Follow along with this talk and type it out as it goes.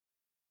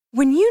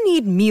When you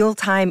need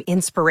mealtime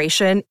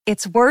inspiration,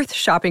 it's worth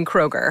shopping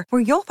Kroger,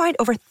 where you'll find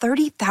over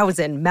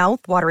 30,000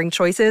 mouth-watering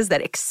choices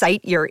that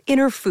excite your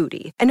inner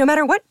foodie. And no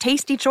matter what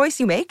tasty choice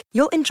you make,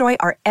 you'll enjoy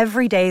our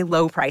everyday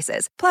low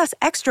prices, plus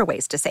extra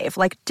ways to save,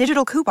 like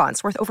digital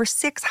coupons worth over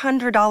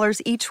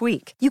 $600 each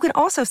week. You can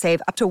also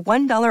save up to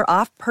 $1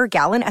 off per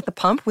gallon at the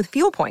pump with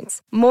fuel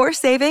points. More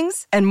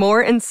savings and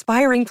more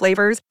inspiring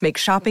flavors make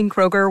shopping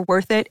Kroger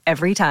worth it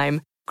every time.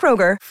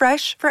 Kroger,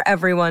 fresh for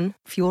everyone.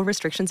 Fuel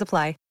restrictions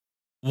apply.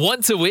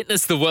 Want to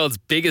witness the world's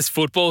biggest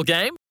football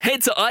game?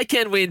 Head to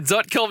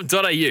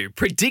iCanWin.com.au,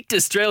 predict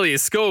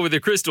Australia's score with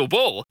a crystal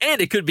ball, and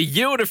it could be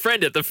you and a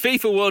friend at the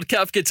FIFA World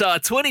Cup Qatar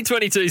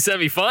 2022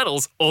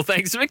 semi-finals, all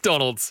thanks to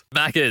McDonald's.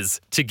 Maccas,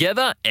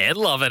 together and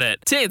loving it.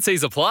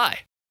 TNCs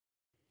apply.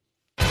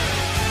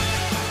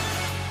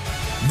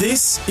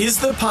 This is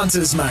The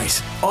Punters,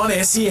 Mate, on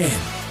SEN.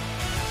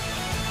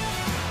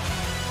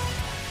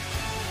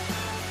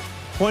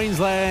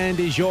 Queensland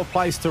is your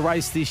place to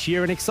race this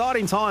year. In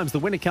exciting times, the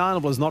Winter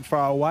Carnival is not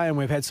far away, and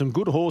we've had some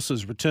good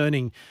horses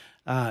returning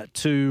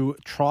to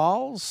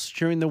trials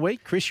during the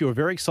week. Chris, you were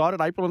very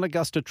excited, April and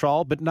Augusta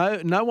trial, but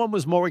no one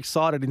was more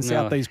excited in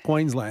southeast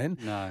Queensland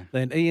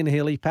than Ian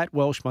Healy, Pat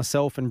Welsh,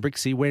 myself and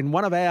Brixie when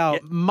one of our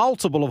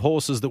multiple of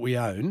horses that we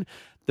own,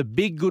 the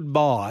Big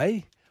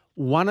Goodbye,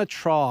 won a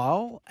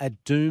trial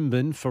at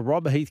Doomben for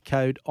Rob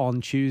Heathcote on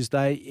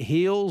Tuesday.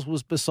 Heels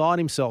was beside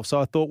himself, so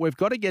I thought we've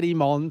got to get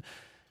him on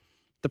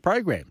the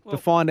program to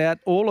find out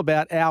all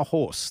about our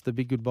horse, the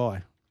Big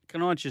Goodbye.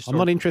 Can I just? I'm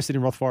not interested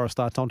in Rothfire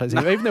Star Tontes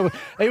here.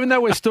 Even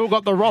though we've still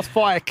got the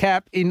Rothfire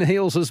cap in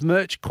Heels'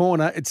 merch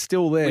corner, it's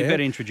still there. We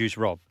better introduce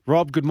Rob.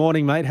 Rob, good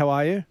morning, mate. How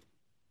are you?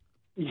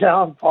 Yeah,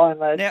 I'm fine,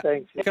 mate. Now,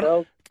 Thanks.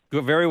 Yourself?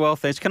 Good, very well,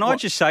 thanks. Can I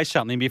just say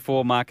something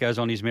before Mark goes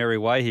on his merry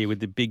way here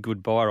with the Big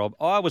Goodbye, Rob?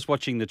 I was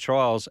watching the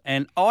trials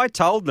and I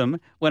told them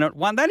when it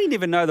won, they didn't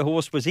even know the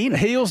horse was in.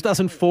 Heels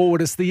doesn't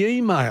forward us the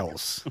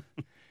emails.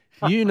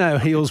 You know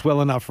Heels well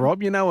enough,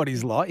 Rob. You know what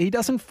he's like. He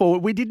doesn't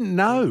forward. We didn't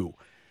know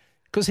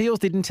because Heels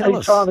didn't tell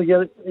us.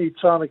 He's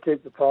trying to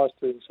keep the price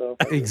to himself.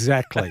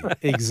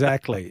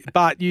 Exactly.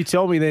 But you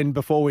tell me then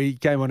before we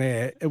came on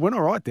air, it went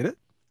all right, did it?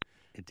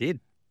 It did.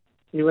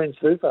 You went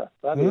super.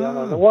 Bloody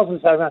hell. It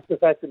wasn't so much the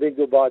fact the Big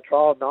Goodbye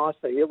trial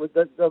nicely. It was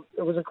it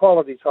was a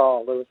quality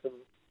trial. There were some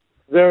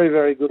very,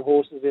 very good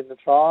horses in the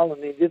trial,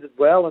 and he did it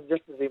well. And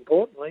just as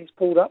importantly, he's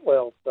pulled up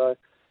well. So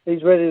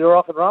he's ready to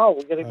rock and roll.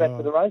 We're getting back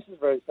to the races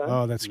very soon.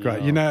 Oh, that's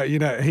great. You know,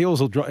 Heels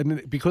will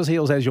drive because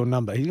Heels has your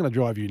number. He's going to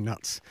drive you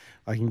nuts.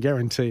 I can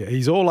guarantee you.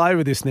 He's all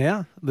over this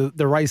now.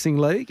 The racing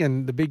league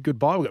and the Big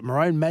Goodbye. We've got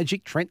Maroon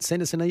Magic. Trent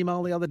sent us an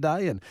email the other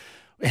day, and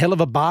hell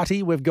of a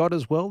Barty we've got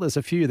as well. There's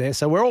a few there.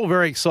 So we're all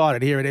very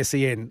excited here at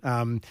SEN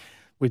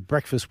with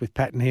breakfast with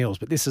Pat and Heels.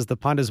 But this is the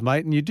Punters,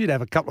 mate, and you did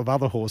have a couple of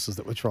other horses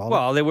that were trialling.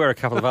 Well, there were a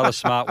couple of other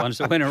smart ones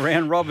that went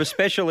around, Rob,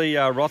 especially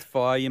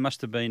Rothfire. You must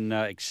have been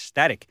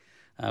ecstatic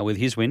with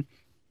his win.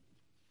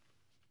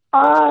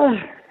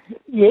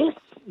 Yes,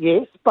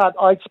 but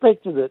I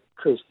expected it,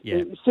 Chris.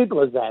 Yeah.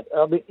 Simple as that.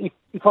 I mean,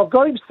 if I've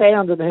got him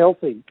sound and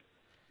healthy,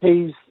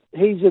 he's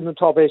in the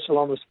top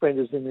echelon of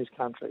sprinters in this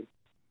country.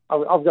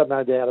 I've got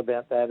no doubt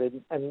about that.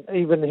 And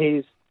even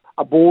his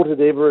aborted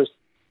Everest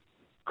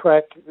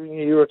crack a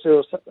year or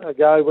two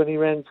ago when he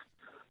ran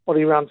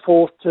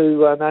fourth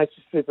to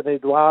Nature Strip and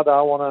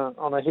Eduardo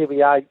on a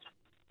heavy 8.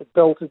 It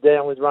belted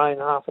down with rain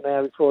half an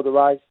hour before the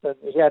race, and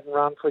he hadn't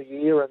run for a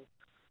year and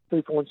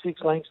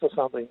 2.6 lengths or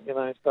something,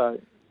 so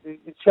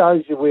it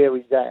shows you where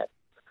he's at.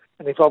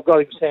 And if I've got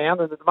him sound,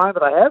 and at the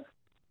moment I have,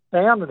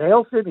 sound and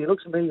healthy, and he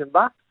looks $1 million,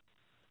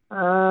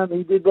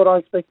 he did what I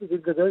expected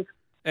him to do.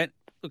 And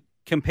look,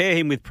 compare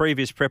him with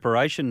previous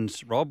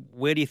preparations, Rob.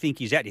 Where do you think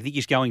he's at? Do you think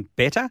he's going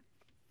better?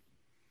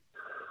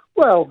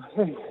 Well,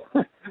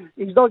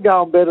 he's not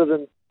going better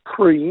than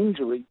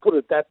pre-injury, put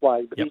it that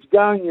way, but he's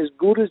going as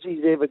good as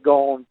he's ever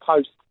gone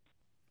post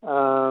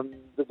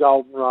the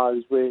Golden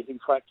Rose, where he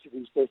fractured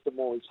his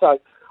sesamoid. So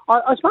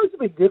I suppose the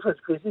big difference,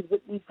 Chris, is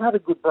that he's had a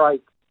good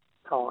break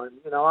time.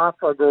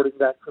 After I brought him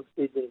back from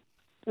Sydney,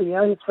 he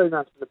had 3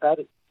 months in the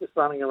paddock, just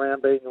running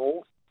around being a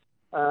horse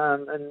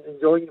and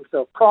enjoying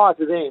himself. Prior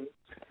to then,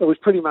 it was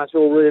pretty much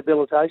all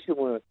rehabilitation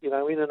work, in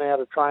and out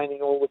of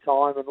training all the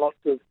time and lots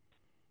of,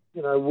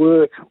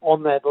 work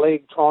on that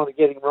leg trying to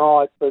get him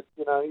right. But,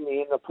 in the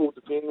end, I pulled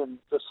the pin and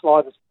the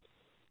slightest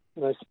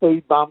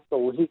speed bump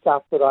or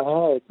hiccup that I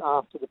had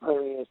after the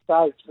Premier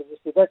Stakes. So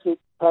just said, that's it,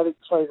 paddock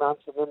 3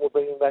 months, and then we'll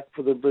bring him back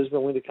for the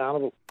Brisbane Winter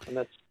Carnival. And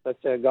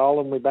that's our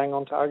goal, and we bang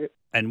on target.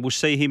 And we'll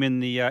see him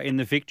in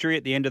the victory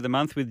at the end of the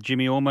month with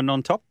Jimmy Orman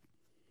on top?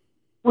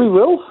 We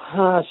will.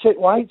 Set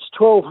weights,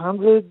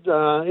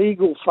 1,200,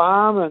 Eagle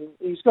Farm, and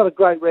he's got a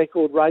great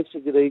record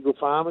racing at Eagle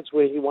Farm. It's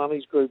where he won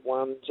his Group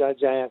 1,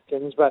 J.J.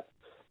 Atkins. But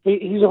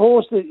he's a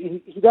horse that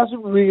he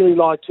doesn't really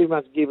like too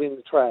much giving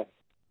the track.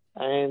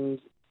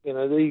 And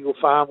the Eagle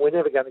Farm, we're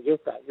never going to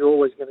get that. You're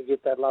always going to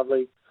get that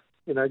lovely,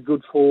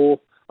 good 4.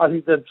 I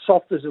think the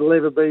softest it'll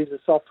ever be is a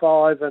soft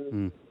 5,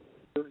 and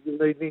you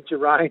need an inch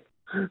of rain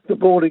the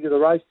morning of the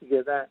race to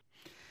get that.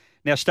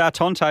 Now, Star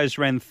Tontes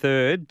ran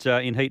third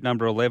in heat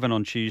number 11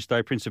 on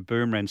Tuesday. Prince of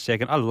Boom ran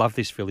second. I love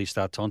this filly,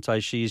 Star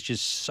Tontes. She is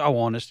just so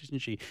honest, isn't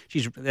she?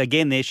 She's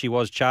again there. She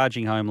was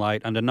charging home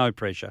late under no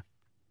pressure.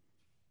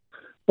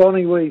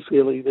 Bonnie wee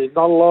filly. There's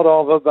not a lot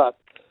of her, but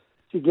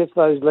she gets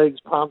those legs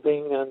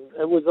pumping, and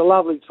it was a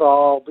lovely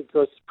trial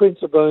because Prince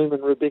of Boom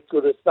and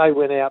Ubiquitous, they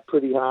went out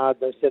pretty hard.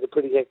 They set a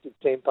pretty hectic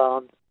tempo,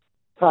 and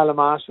Taylor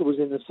Marshall was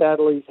in the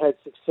saddle. He's had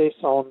success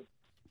on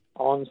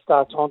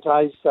Star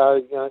Tontes,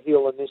 so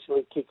he'll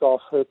initially kick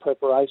off her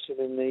preparation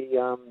in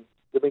the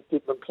Mick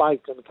Dittman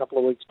Plate in a couple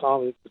of weeks'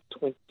 time,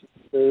 the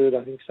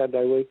 23rd, I think,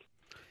 Saturday week.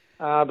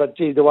 But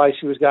gee, the way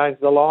she was going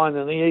to the line,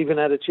 and he even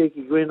had a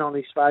cheeky grin on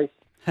his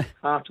face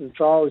after the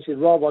trial. He said,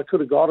 "Rob, I could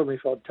have got him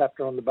if I'd tapped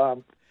her on the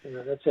bum."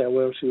 That's how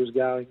well she was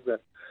going.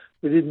 But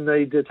we didn't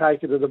need to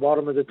take her to the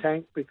bottom of the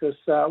tank because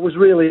it was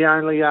really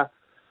only a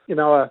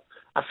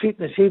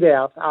fitness hit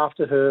out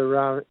after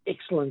her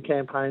excellent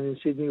campaign in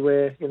Sydney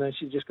where,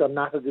 she just got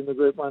nutted in the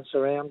Group 1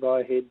 surround by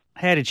a head.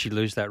 How did she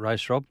lose that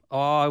race, Rob?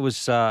 I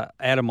was out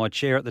of my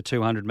chair at the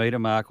 200-metre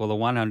mark or the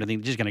 100. I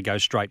think just going to go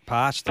straight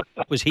past.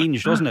 It was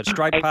hinged, wasn't it?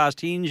 Straight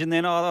past Hinge. And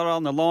then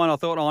on the line, I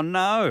thought, oh,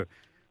 no.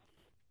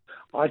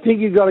 I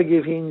think you've got to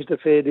give Hinged a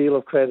fair deal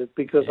of credit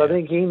because I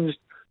think Hinged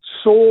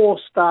saw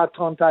Star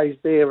Tontes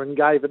there and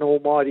gave an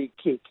almighty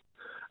kick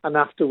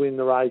enough to win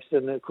the race.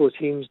 And, of course,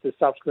 Hinged has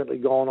subsequently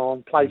gone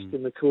on, placed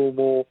in the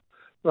Coolmore,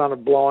 run a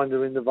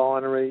blinder in the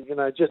Vinery.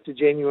 Just a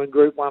genuine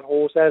Group 1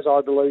 horse, as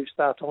I believe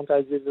Star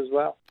Tontes is as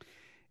well.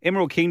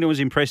 Emerald Kingdom was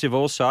impressive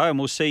also, and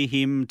we'll see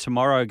him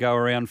tomorrow go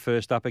around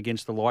first up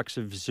against the likes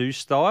of Zoo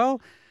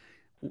Style.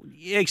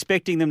 You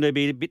expecting them to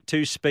be a bit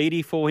too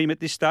speedy for him at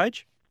this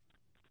stage?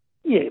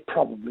 Yeah,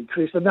 probably,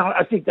 Chris. And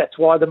I think that's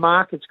why the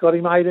market's got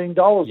him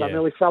 $18. Yeah. I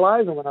nearly fell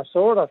over when I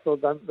saw it. I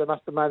thought they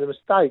must have made a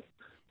mistake.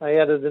 They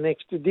added an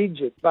extra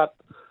digit. But,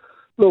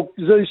 look,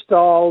 Zoo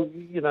Style,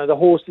 the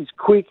horse is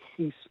quick,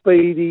 he's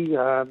speedy,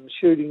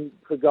 shooting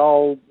for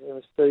gold,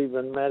 Steve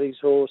and Maddie's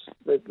horse.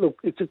 But, look,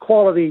 it's a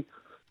quality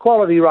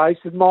race,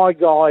 and my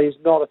guy is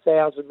not a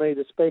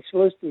 1,000-metre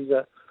specialist. He's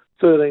a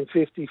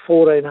 1,350,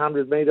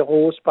 1,400-metre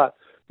horse. But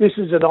this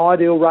is an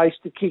ideal race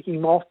to kick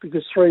him off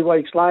because 3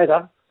 weeks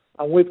later,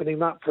 I'm whipping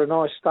him up for a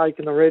nice steak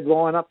and a red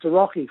wine up to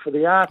Rocky for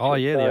the Archer. Oh,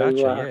 yeah, the Archer,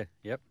 yeah.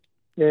 Yep.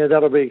 Yeah,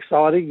 that'll be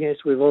exciting. Yes,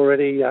 we've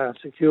already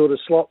secured a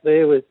slot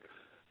there with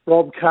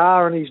Rob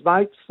Carr and his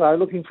mates, so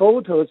looking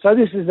forward to it. So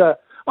this is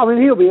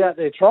he'll be out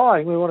there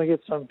trying. We want to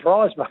get some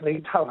prize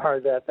money. Don't worry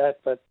about that,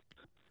 but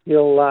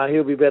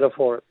he'll be better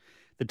for it.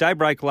 The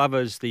Daybreak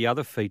Lovers, the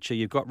other feature,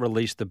 you've got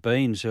Release the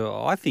Beans, who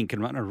I think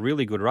can run a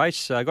really good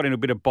race. Got in a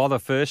bit of bother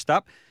first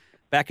up.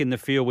 Back in the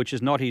field, which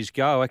is not his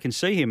go. I can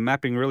see him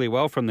mapping really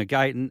well from the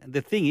gate. And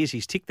the thing is,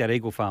 he's ticked that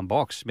Eagle Farm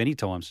box many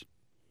times.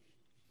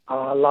 Oh,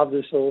 I love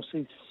this horse.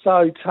 He's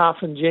so tough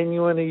and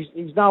genuine.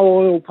 He's no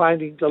oil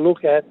painting to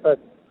look at, but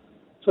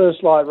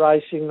First Light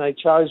Racing, they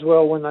chose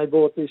well when they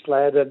bought this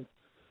lad. And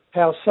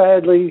how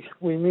sadly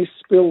we miss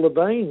Spill the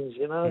Beans.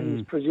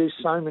 He's produced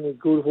so many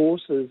good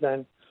horses.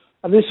 And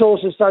this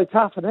horse is so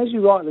tough. And as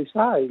you rightly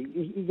say,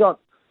 he got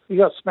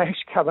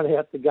smashed coming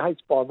out the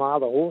gates by my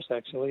other horse,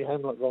 actually,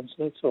 Hamlet von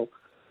Schnitzel.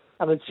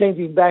 And it sent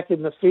him back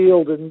in the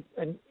field, and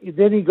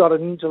then he got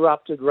an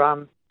interrupted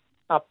run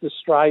up the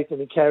straight,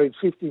 and he carried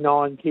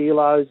 59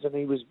 kilos, and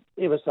he was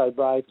ever so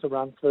brave to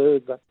run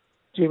third. But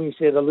Jimmy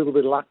said, a little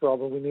bit of luck,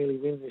 Rob, and we nearly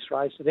win this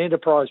race. And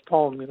Enterprise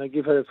Pom,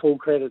 give her full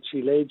credit.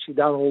 She led, she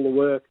done all the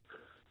work.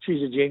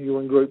 She's a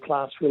genuine Group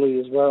Class filly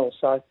as well.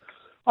 So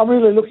I'm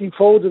really looking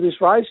forward to this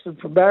race. And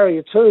from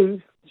Barrier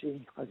 2,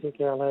 I think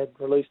our lad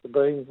Release the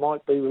Beans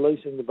might be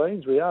releasing the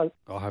beans, we hope.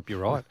 I hope you're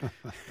right.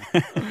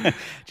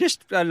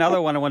 Just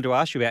another one I wanted to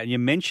ask you about. You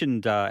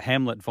mentioned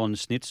Hamlet von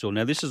Schnitzel.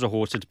 Now, this is a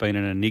horse that's been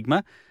an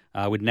enigma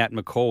with Nat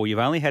McCall. You've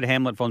only had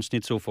Hamlet von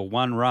Schnitzel for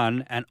one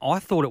run, and I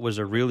thought it was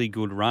a really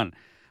good run.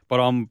 But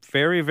I'm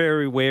very,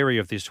 very wary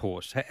of this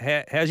horse.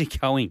 How's he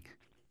going?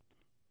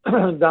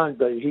 Don't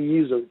be. He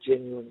is a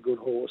genuine good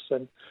horse.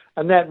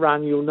 And that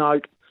run, you'll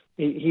note,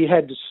 he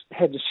had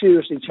to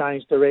seriously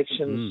change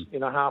directions,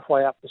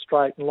 halfway up the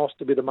straight and lost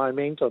a bit of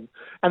momentum.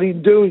 And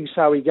in doing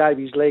so, he gave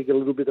his leg a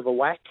little bit of a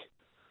whack.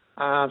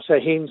 So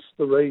hence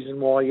the reason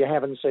why you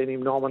haven't seen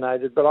him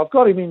nominated. But I've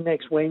got him in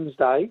next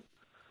Wednesday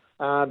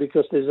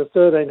because there's a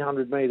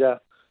 1,300-metre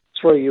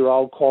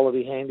 3-year-old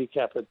quality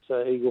handicap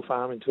at Eagle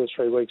Farm in 2 or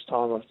 3 weeks'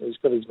 time. He's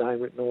got his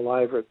name written all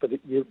over it. But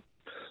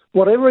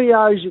whatever he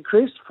owes you,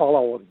 Chris,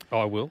 follow him.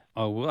 I will.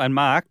 And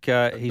Mark,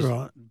 he's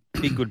Right.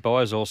 Big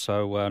Goodbye is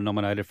also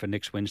nominated for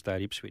next Wednesday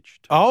at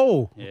Ipswich too.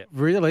 Oh, Yeah.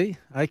 Really?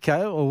 Okay.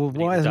 Well,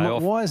 Need the day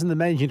off. why isn't the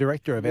managing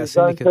director of our Don't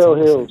syndicate? tell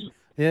Hills.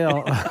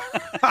 Yeah.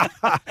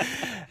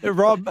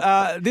 Rob,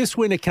 this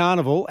winter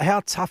carnival,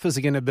 how tough is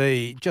it going to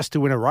be just to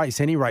win a race,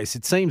 any race?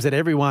 It seems that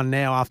everyone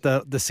now,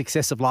 after the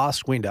success of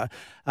last winter,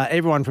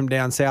 everyone from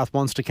down south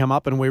wants to come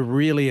up, and we're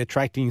really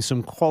attracting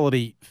some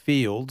quality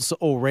fields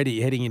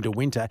already heading into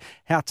winter.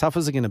 How tough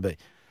is it going to be?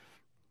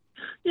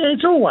 Yeah,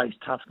 it's always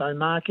tough though,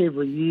 Mark.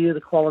 Every year,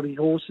 the quality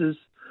horses,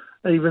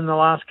 even the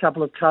last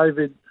couple of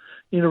COVID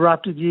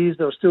interrupted years,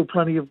 there were still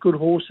plenty of good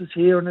horses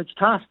here, and it's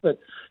tough. But,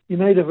 you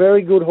need a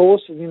very good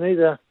horse and you need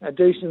a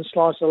decent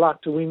slice of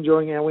luck to win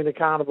during our Winter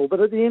Carnival. But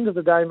at the end of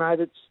the day, mate,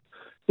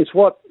 it's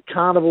what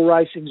carnival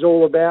racing's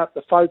all about.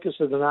 The focus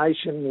of the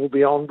nation will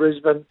be on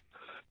Brisbane,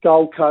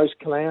 Gold Coast,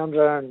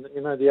 Caloundra, and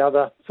the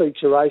other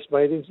feature race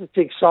meetings. It's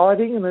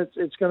exciting, and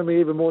it's going to be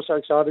even more so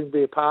exciting to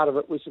be a part of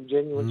it with some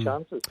genuine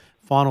chances.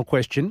 Final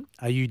question: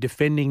 are you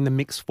defending the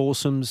mixed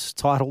foursomes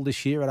title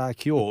this year at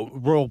RQ, or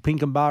Royal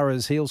Pinkenba,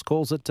 as Heels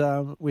calls it,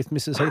 with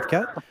Mrs.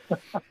 Heathcote?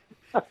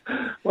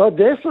 Well,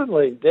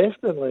 definitely.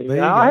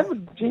 I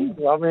haven't. Geez,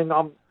 I mean,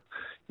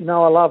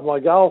 I love my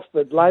golf,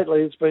 but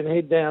lately it's been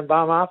head down,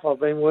 bum up. I've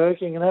been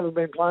working and haven't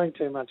been playing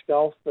too much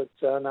golf. But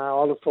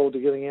no, I look forward to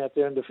getting out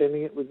there and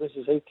defending it with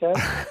Mrs.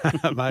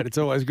 Heathcote. Mate, it's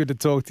always good to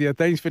talk to you.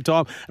 Thanks for your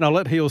time. And I'll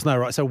let Heels know,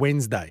 right? So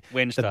Wednesday.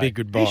 The big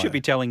goodbye. He should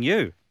be telling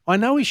you. I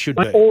know he should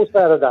be. Or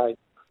Saturday.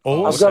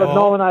 I've got it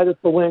nominated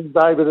for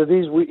Wednesday, but it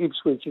is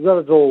Ipswich. You've got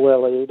to draw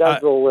well there. You don't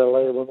draw well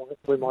there,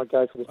 we might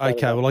go for the Saturday.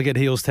 Okay, well, I'll get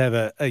Heels to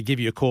have give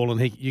you a call, and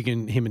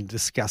him and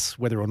discuss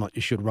whether or not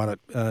you should run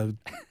it.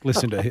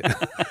 Listen to him.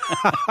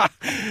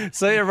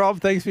 See you,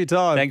 Rob. Thanks for your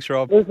time. Thanks,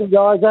 Rob. Listen,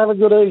 guys, have a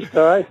good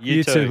Easter, eh?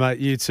 You too, mate.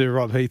 You too,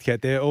 Rob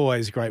Heathcote. They're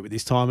always great with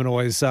his time, and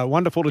always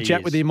wonderful to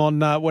chat with him on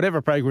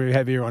whatever program we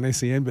have here on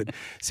SEN. But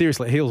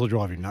seriously, Heels will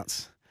drive you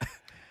nuts.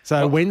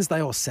 So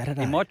Wednesday or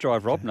Saturday? He might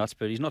drive Rob nuts,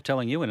 but he's not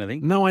telling you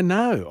anything. No, I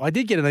know. I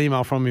did get an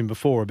email from him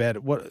before about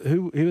it.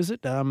 Who is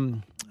it?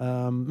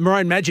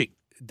 Maroon Magic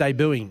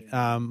debuting,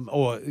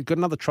 or got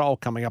another trial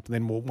coming up, and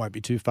then won't be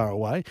too far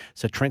away.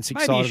 So Trent's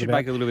excited about. Maybe you should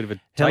make a little bit of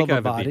a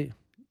takeover bid.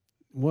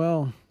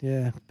 Well,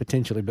 yeah,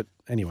 potentially, but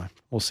anyway,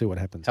 we'll see what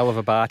happens. Hell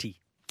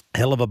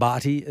of a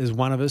Barty is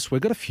one of us.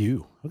 We've got a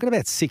few. We've got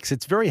about 6.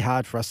 It's very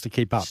hard for us to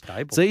keep up.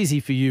 Stable. It's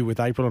easy for you with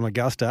April and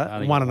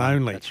Augusta, one and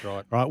only. That's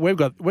right. Right, we've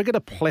got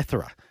a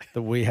plethora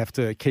that we have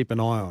to keep an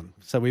eye on.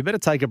 So we better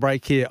take a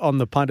break here on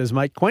the Punters,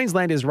 mate.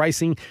 Queensland is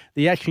racing.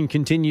 The action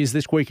continues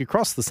this week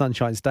across the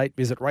Sunshine State.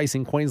 Visit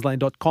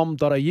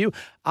racingqueensland.com.au.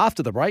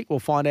 After the break, we'll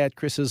find out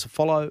Chris's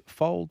follow,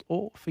 fold,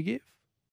 or forgive.